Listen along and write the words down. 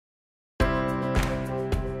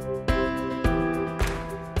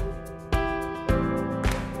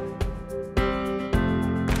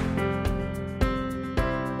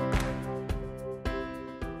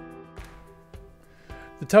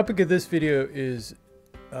topic of this video is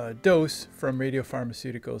dose from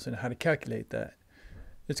radiopharmaceuticals and how to calculate that.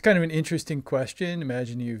 It's kind of an interesting question.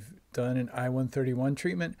 Imagine you've done an I-131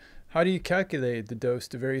 treatment. How do you calculate the dose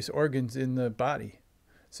to various organs in the body?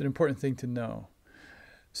 It's an important thing to know.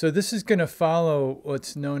 So this is going to follow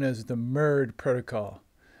what's known as the MIRD protocol,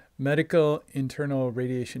 medical internal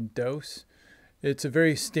radiation dose. It's a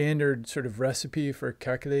very standard sort of recipe for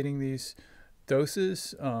calculating these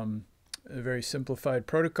doses, a very simplified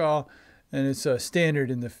protocol, and it's a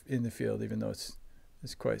standard in the field, even though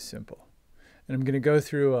it's quite simple. And I'm going to go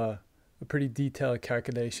through a pretty detailed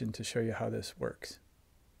calculation to show you how this works.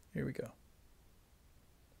 Here we go.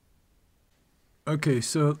 Okay,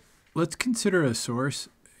 so let's consider a source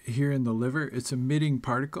here in the liver. It's emitting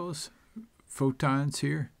particles, photons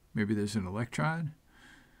here. Maybe there's an electron,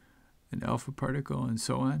 an alpha particle, and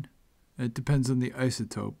so on. It depends on the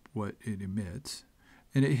isotope what it emits.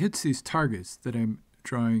 And it hits these targets that I'm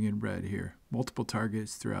drawing in red here, multiple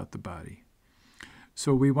targets throughout the body.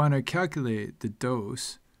 So we want to calculate the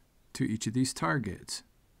dose to each of these targets.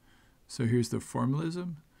 So here's the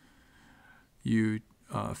formalism. You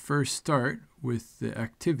first start with the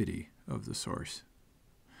activity of the source.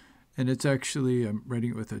 And it's actually, I'm writing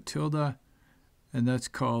it with a tilde, and that's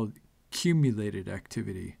called cumulated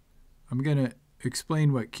activity. I'm going to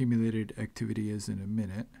explain what cumulated activity is in a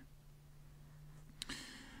minute.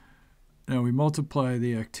 Now we multiply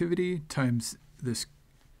the activity times this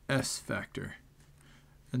S factor.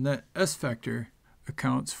 And that S factor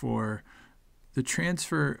accounts for the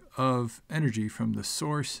transfer of energy from the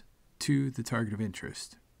source to the target of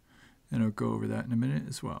interest. And I'll go over that in a minute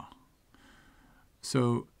as well.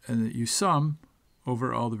 So, and that you sum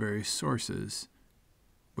over all the various sources,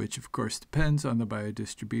 which of course depends on the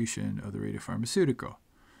biodistribution of the radiopharmaceutical.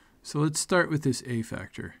 So let's start with this A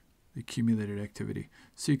factor, the accumulated activity.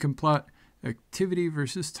 So you can plot activity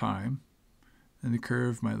versus time, and the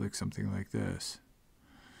curve might look something like this.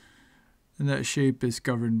 And that shape is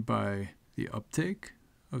governed by the uptake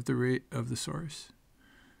of the rate of the source,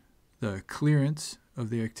 the clearance of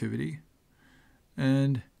the activity,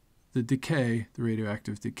 and the decay, the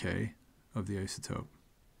radioactive decay of the isotope.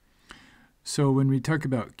 So when we talk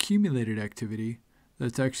about cumulated activity,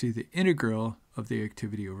 that's actually the integral of the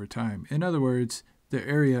activity over time. In other words, the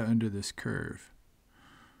area under this curve.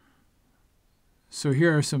 So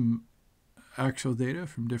here are some actual data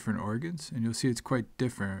from different organs, and you'll see it's quite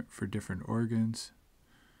different for different organs.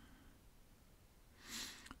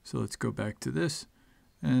 So let's go back to this,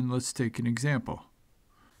 and let's take an example.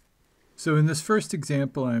 So in this first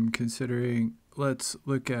example, I'm considering, let's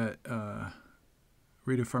look at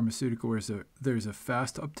radiopharmaceutical where there's a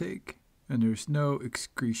fast uptake and there's no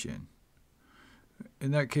excretion.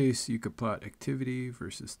 In that case, you could plot activity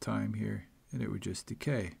versus time here, and it would just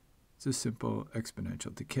decay. It's a simple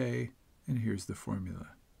exponential decay, and here's the formula.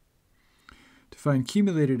 To find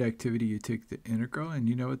cumulated activity, you take the integral, and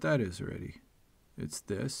you know what that is already. It's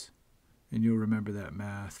this, and you'll remember that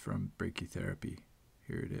math from brachytherapy.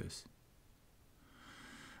 Here it is.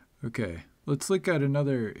 Okay, let's look at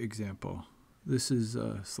another example. This is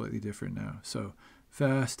slightly different now. So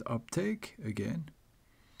fast uptake again,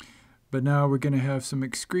 but now we're going to have some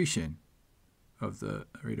excretion of the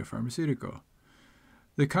radiopharmaceutical.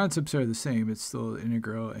 The concepts are the same. It's still an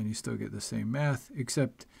integral, and you still get the same math,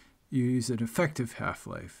 except you use an effective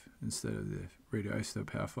half-life instead of the radioisotope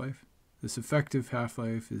half-life. This effective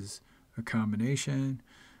half-life is a combination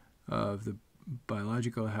of the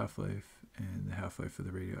biological half-life and the half-life of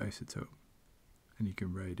the radioisotope. And you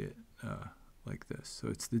can write it like this. So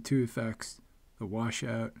it's the two effects, the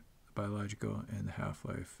washout, the biological, and the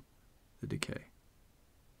half-life, the decay.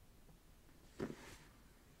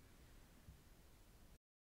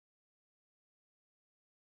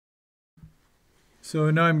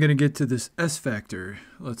 So now I'm going to get to this S factor.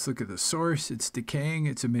 Let's look at the source. It's decaying.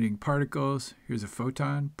 It's emitting particles. Here's a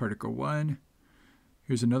photon, particle 1.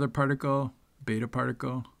 Here's another particle, beta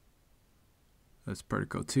particle. That's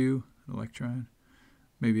particle 2, an electron.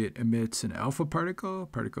 Maybe it emits an alpha particle,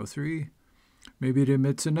 particle 3. Maybe it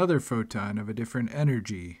emits another photon of a different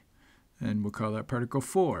energy, and we'll call that particle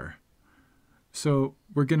 4. So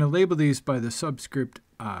we're going to label these by the subscript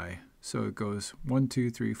I. So it goes 1,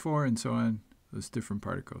 2, 3, 4, and so on. Those different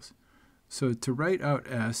particles. So to write out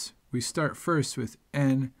S, we start first with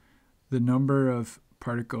N, the number of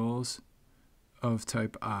particles of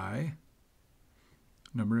type I,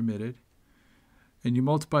 number emitted, and you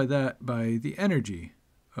multiply that by the energy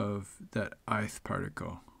of that ith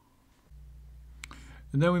particle.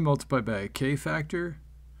 And then we multiply by a K factor,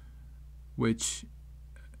 which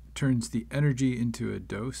turns the energy into a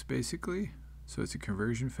dose, basically. So it's a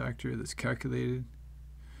conversion factor that's calculated.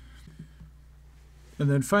 And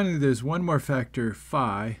then finally, there's one more factor,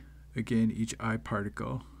 phi. Again, each I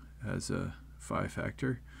particle has a phi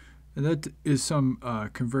factor. And that is some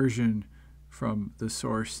conversion from the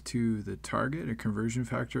source to the target, a conversion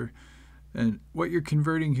factor. And what you're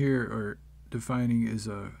converting here or defining is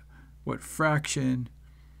what fraction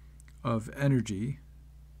of energy,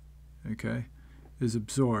 okay, is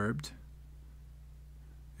absorbed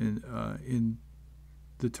in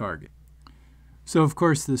the target. So, of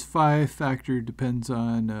course, this phi factor depends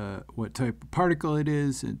on what type of particle it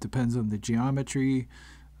is. It depends on the geometry.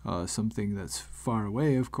 Something that's far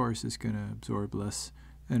away, of course, is going to absorb less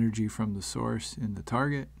energy from the source in the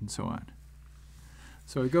target, and so on.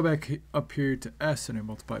 So I go back up here to S, and I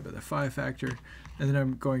multiply by the phi factor. And then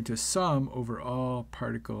I'm going to sum over all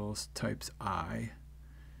particles types I.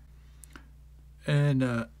 And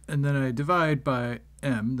then I divide by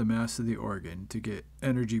m, the mass of the organ, to get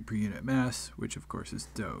energy per unit mass, which of course is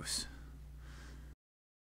dose.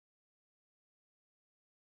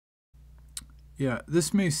 Yeah,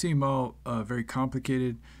 this may seem all very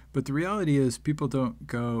complicated, but the reality is people don't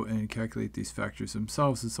go and calculate these factors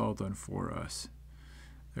themselves. It's all done for us.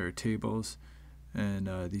 There are tables, and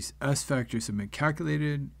these S factors have been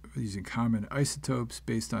calculated using common isotopes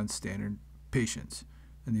based on standard patients.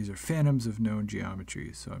 And these are phantoms of known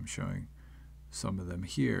geometry, so I'm showing some of them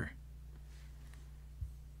here.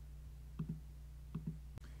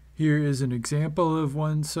 Here is an example of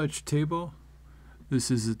one such table.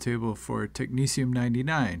 This is a table for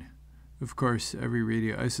technetium-99. Of course, every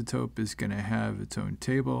radioisotope is going to have its own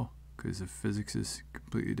table because the physics is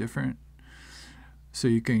completely different. So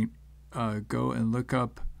you can go and look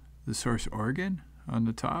up the source organ on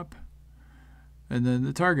the top, and then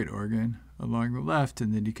the target organ along the left,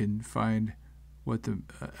 and then you can find what the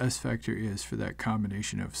S factor is for that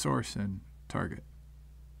combination of source and target.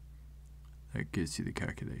 That gives you the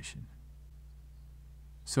calculation.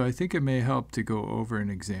 So I think it may help to go over an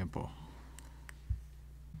example.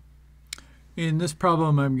 In this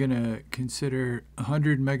problem, I'm going to consider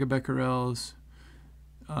 100 megabecquerels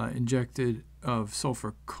injected of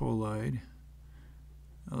sulfur colloid.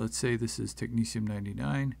 Let's say this is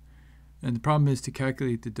technetium-99. And the problem is to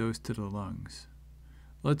calculate the dose to the lungs.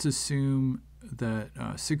 Let's assume that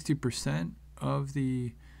 60% of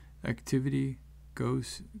the activity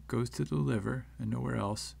goes to the liver and nowhere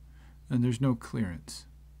else, and there's no clearance.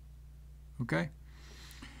 Okay?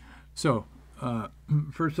 So,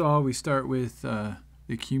 first of all, we start with the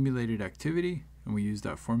accumulated activity, and we use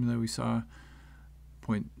that formula we saw,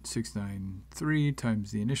 0.693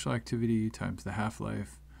 times the initial activity times the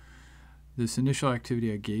half-life. This initial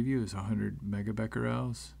activity I gave you is 100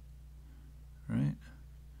 megabecquerels, right?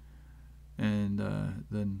 And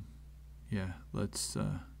then, yeah, let's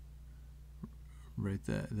write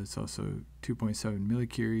that. That's also 2.7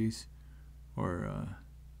 millicuries, or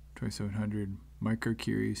 2700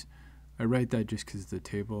 microcuries. I write that just because the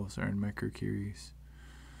tables are in microcuries.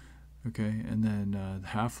 Okay, and then the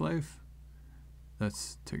half-life,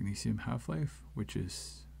 that's technetium half-life, which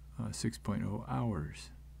is 6.0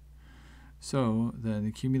 hours. So then the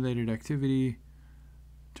accumulated activity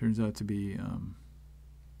turns out to be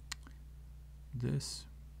this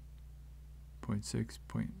 0.6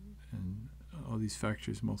 and all these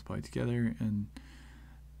factors multiplied together, and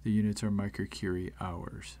the units are microcurie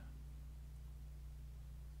hours.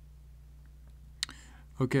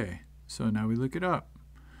 Okay, so now we look it up.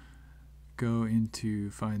 Go into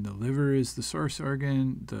find the liver is the source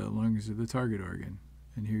organ, the lungs are the target organ,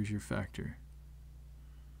 and here's your factor.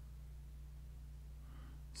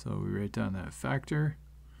 So we write down that factor.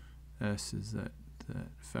 S is that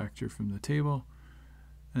factor from the table,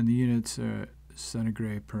 and the units are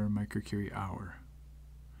centigrade per microcurie hour.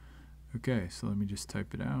 Okay, so let me just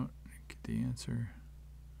type it out and get the answer.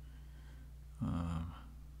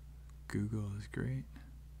 Google is great.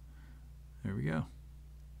 There we go.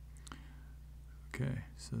 Okay,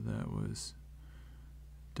 so that was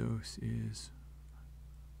dose is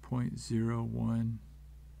 0.016,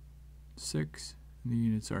 and the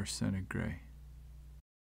units are centigrade.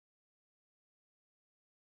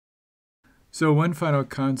 So one final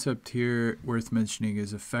concept here worth mentioning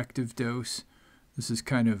is effective dose. This is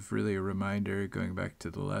kind of really a reminder going back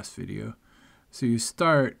to the last video. So you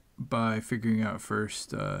start by figuring out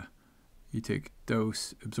first, you take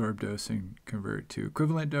dose, absorbed dose, and convert to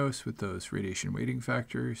equivalent dose with those radiation weighting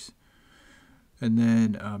factors. And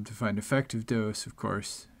then to find effective dose, of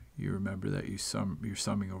course, you remember that you're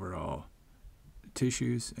summing over all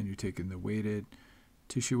tissues, and you're taking the weighted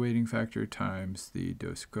tissue weighting factor times the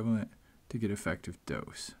dose equivalent to get effective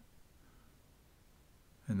dose.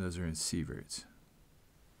 And those are in sieverts.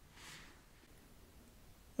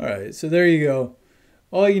 All right, so there you go.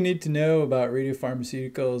 all you need to know about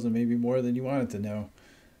radiopharmaceuticals, and maybe more than you wanted to know.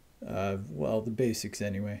 Well, the basics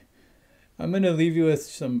anyway. I'm going to leave you with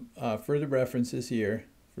some further references here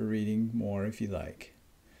for reading more if you like.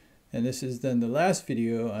 And this is then the last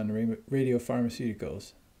video on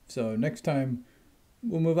radiopharmaceuticals. So next time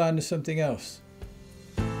we'll move on to something else.